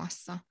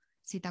luomassa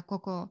sitä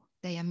koko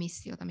teidän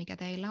missiota, mikä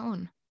teillä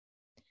on.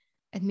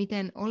 Että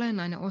miten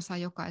olennainen osa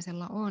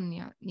jokaisella on.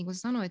 Ja niin kuin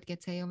sanoitkin,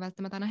 että se ei ole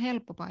välttämättä aina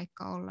helppo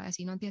paikka olla. Ja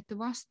siinä on tietty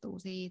vastuu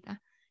siitä,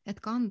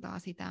 että kantaa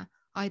sitä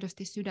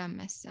aidosti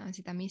sydämessään,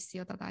 sitä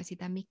missiota tai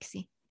sitä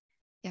miksi.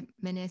 Ja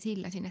menee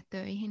sillä sinne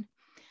töihin.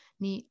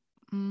 Niin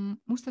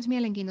musta olisi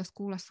mielenkiintoista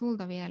kuulla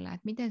sulta vielä,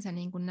 että miten sä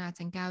niin kuin näet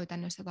sen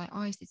käytännössä tai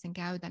aistit sen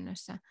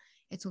käytännössä,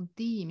 että sun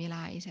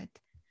tiimiläiset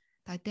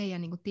tai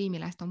teidän niin kuin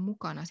tiimiläiset on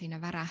mukana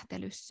siinä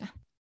värähtelyssä,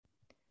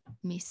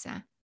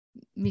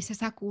 missä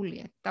sä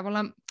kuljet.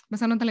 Tavallaan mä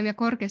sanon tälle vielä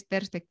korkeasta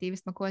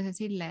perspektiivistä, mä koen sen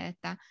silleen,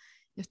 että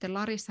jos te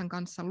Larissan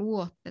kanssa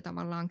luotte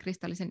tavallaan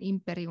kristallisen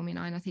imperiumin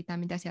aina sitä,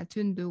 mitä sieltä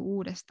syntyy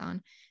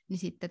uudestaan, niin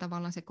sitten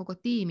tavallaan se koko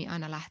tiimi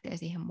aina lähtee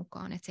siihen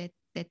mukaan. Että se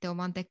ette ole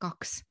vaan te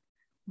kaksi,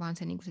 vaan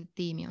se, niin kuin se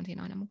tiimi on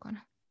siinä aina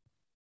mukana.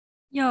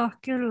 Joo,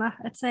 kyllä.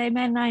 Että se ei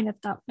mene näin,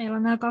 että meillä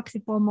on nämä 2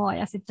 pomoa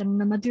ja sitten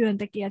nämä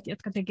työntekijät,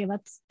 jotka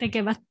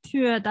tekevät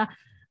työtä,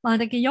 vaan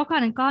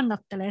jokainen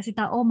kannattelee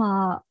sitä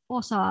omaa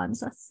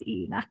osaansa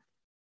siinä.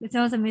 Ja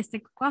se on se, mistä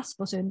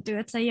kasvu syntyy.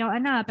 Että se ei ole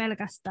enää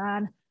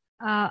pelkästään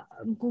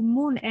kun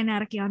mun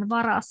energian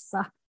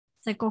varassa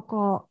se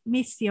koko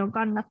mission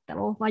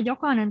kannattelu, vaan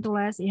jokainen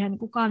tulee siihen niin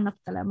kuin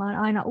kannattelemaan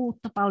aina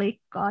uutta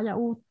palikkaa ja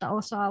uutta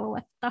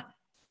osa-aluetta,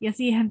 ja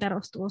siihen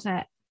perustuu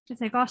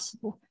se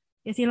kasvu.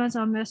 Ja silloin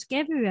se on myös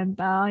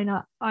kevyempää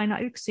aina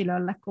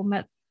yksilölle, kun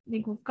me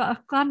niin kuin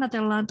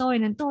kannatellaan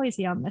toinen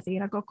toisiamme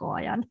siinä koko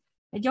ajan.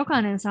 Et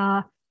jokainen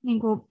saa niin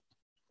kuin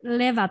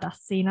levätä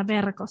siinä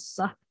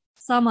verkossa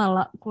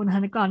samalla, kun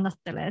hän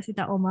kannattelee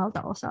sitä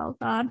omalta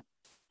osaltaan.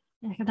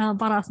 Ehkä tämä on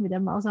paras,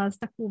 miten mä osaan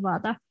sitä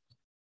kuvata.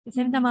 Ja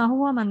se, mitä mä oon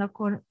huomannut,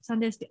 kun se on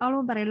tietysti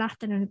alun perin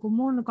lähtenyt niin kuin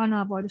mun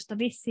kanavoidusta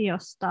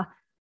visiosta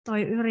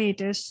toi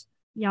yritys,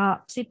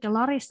 ja sitten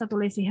Larissa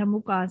tuli siihen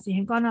mukaan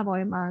siihen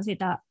kanavoimaan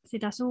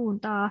sitä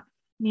suuntaa,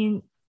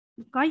 niin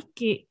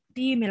kaikki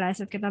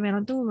tiimiläiset, ketä meillä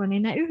on tullut,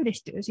 niin ne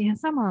yhdistyy siihen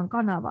samaan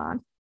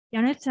kanavaan.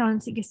 Ja nyt se on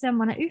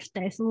semmoinen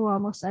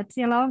yhteisluomus, että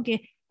siellä onkin,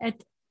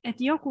 että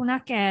joku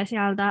näkee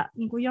sieltä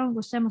niin kuin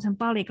jonkun semmoisen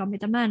palikan,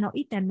 mitä mä en ole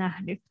itse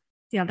nähnyt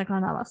sieltä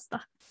kanavasta.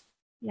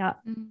 Ja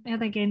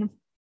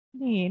jotenkin,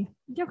 niin,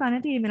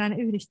 jokainen tiimiläinen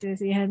yhdistyy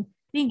siihen,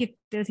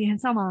 linkittyy siihen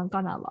samaan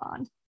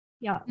kanavaan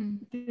ja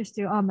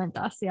pystyy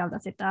ammentamaan sieltä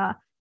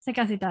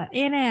sekä sitä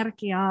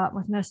energiaa,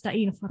 mutta myös sitä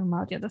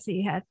informaatiota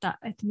siihen, että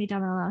mitä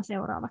me ollaan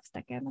seuraavaksi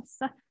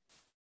tekemässä.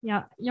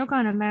 Ja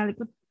jokainen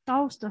meillä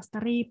taustasta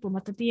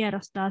riippumatta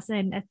tiedostaa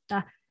sen,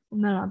 että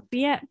kun meillä on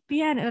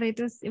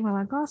pienyritys ja meillä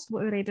on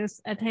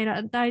kasvuyritys, että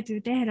heidän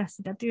täytyy tehdä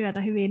sitä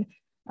työtä hyvin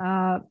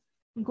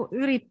niin kuin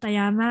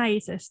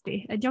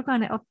yrittäjämäisesti, että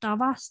jokainen ottaa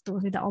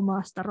vastuun sitä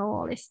omasta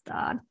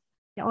roolistaan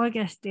ja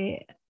oikeasti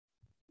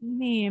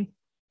niin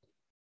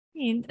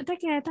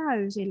tekee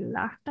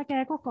täysillä,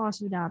 tekee koko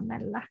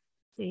sydämellä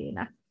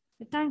siinä.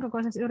 Ja tämän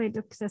kokoisessa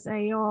yrityksessä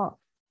ei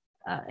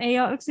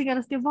ole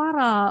yksinkertaisesti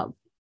varaa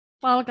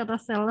palkata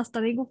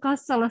sellaista niin kuin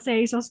kassalla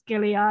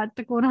seisoskelijaa,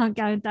 että kunhan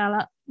käyn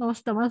täällä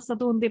nostamassa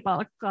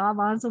tuntipalkkaa,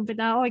 vaan sun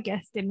pitää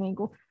oikeasti niin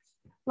kuin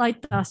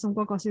laittaa sun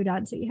koko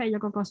sydän siihen ja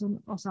koko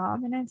sun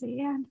osaaminen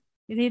siihen.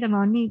 Ja siitä mä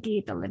oon niin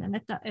kiitollinen,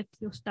 että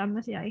just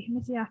tämmöisiä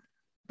ihmisiä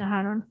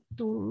tähän on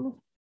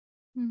tullut.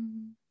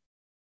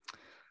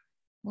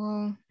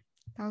 Wow.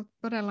 Tämä on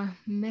todella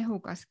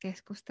mehukas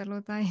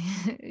keskustelu tai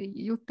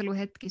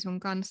jutteluhetki sun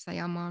kanssa,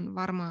 ja mä oon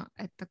varma,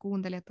 että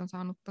kuuntelijat on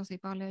saanut tosi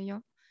paljon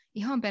jo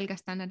ihan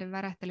pelkästään näiden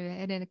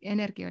värähtelyjen ja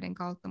energioiden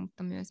kautta,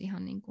 mutta myös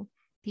ihan niin kuin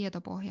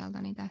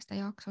tietopohjalta niin tästä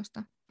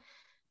jaksosta.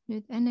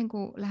 Nyt ennen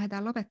kuin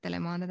lähdetään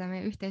lopettelemaan tätä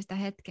meidän yhteistä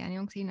hetkeä, niin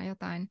onko siinä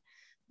jotain,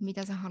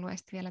 mitä sä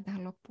haluaisit vielä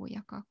tähän loppuun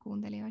jakaa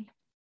kuuntelijoille?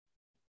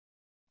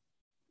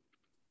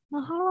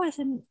 Mä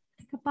haluaisin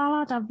ehkä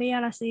palata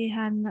vielä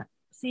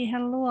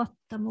siihen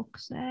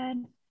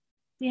luottamukseen,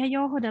 siihen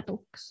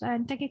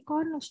johdatukseen. Tekin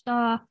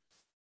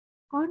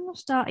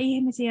kannustaa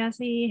ihmisiä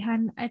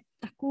siihen,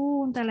 että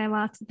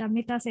kuuntelevat sitä,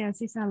 mitä siellä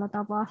sisällä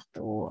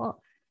tapahtuu,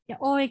 ja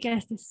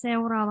oikeasti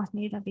seuraavat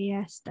niitä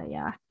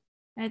viestejä.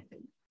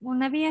 Kun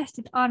ne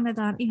viestit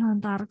annetaan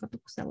ihan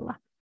tarkoituksella,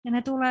 ja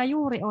ne tulee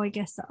juuri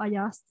oikeassa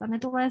ajassa. Ne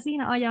tulee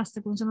siinä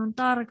ajassa, kun sun on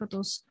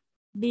tarkoitus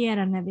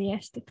viedä ne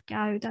viestit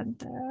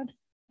käytäntöön.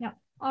 Ja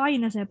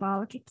aina se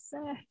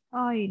palkitsee.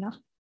 Aina.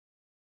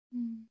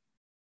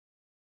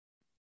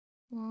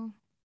 Wow.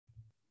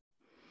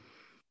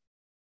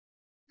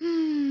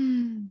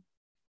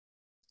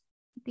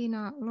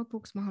 Iina,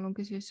 lopuksi mä haluan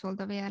kysyä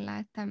sulta vielä,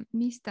 että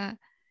mistä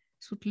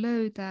sut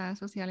löytää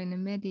sosiaalinen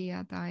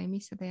media tai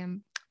missä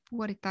teidän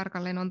puodit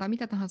tarkalleen on, tai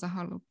mitä tahansa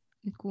haluat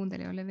nyt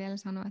kuuntelijoille vielä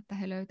sanoa, että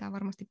he löytää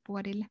varmasti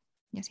puodille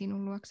ja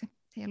sinun luokse,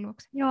 siihen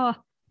luokse. Joo,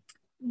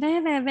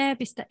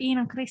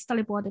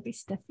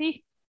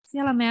 www.iinankristallipuodi.fi.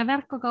 Siellä meidän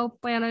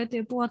verkkokauppoja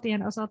löytyy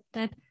puotien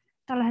osoitteet.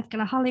 Tällä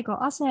hetkellä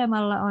Halikon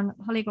asemalla on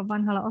Halikon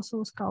vanhalla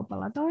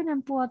osuuskaupalla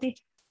toinen puoti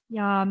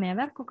ja meidän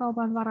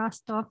verkkokaupan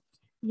varasto.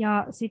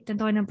 Ja sitten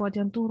toinen puoti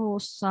on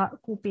Turussa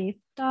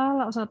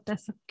Kupittaalla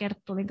osoitteessa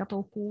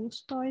Kerttulinkatu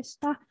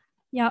 16.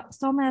 Ja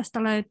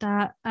somesta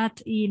löytää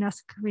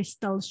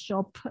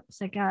 @IinasCrystalShop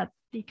sekä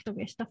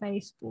TikTokista,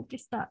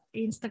 Facebookista,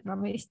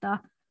 Instagramista,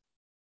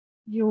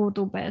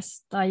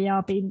 YouTubesta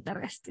ja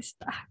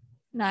Pinterestistä.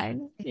 Näin,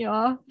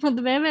 joo.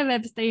 Mutta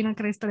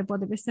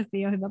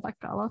www.iinankristallipuodi.fi on hyvä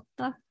paikka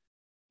aloittaa.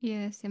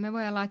 Yes, ja me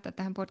voidaan laittaa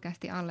tähän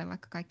podcastiin alle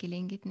vaikka kaikki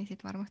linkit, niin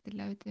sitten varmasti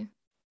löytyy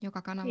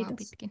joka kanavaa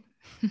pitkin.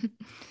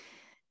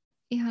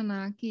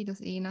 Ihanaa,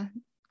 kiitos Iina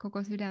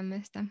koko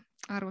sydämestä.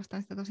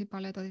 Arvostan sitä tosi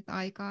paljon, että otit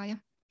aikaa ja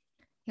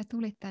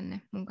tulit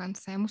tänne mun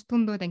kanssa. Ja musta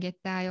tuntuu jotenkin, että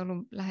tämä ei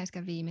ollut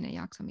läheskään viimeinen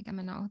jakso, mikä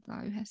me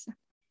nauhoitetaan yhdessä.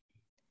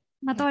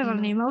 Mä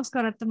toivon niin. Mä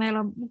uskon, että meillä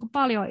on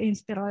paljon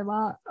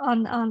inspiroivaa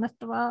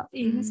annettavaa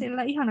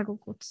ihmisille. Ihana kun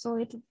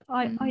kutsuit.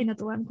 Aina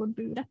tuen kun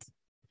pyydät.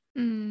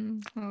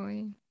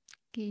 Oi.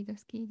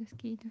 Kiitos.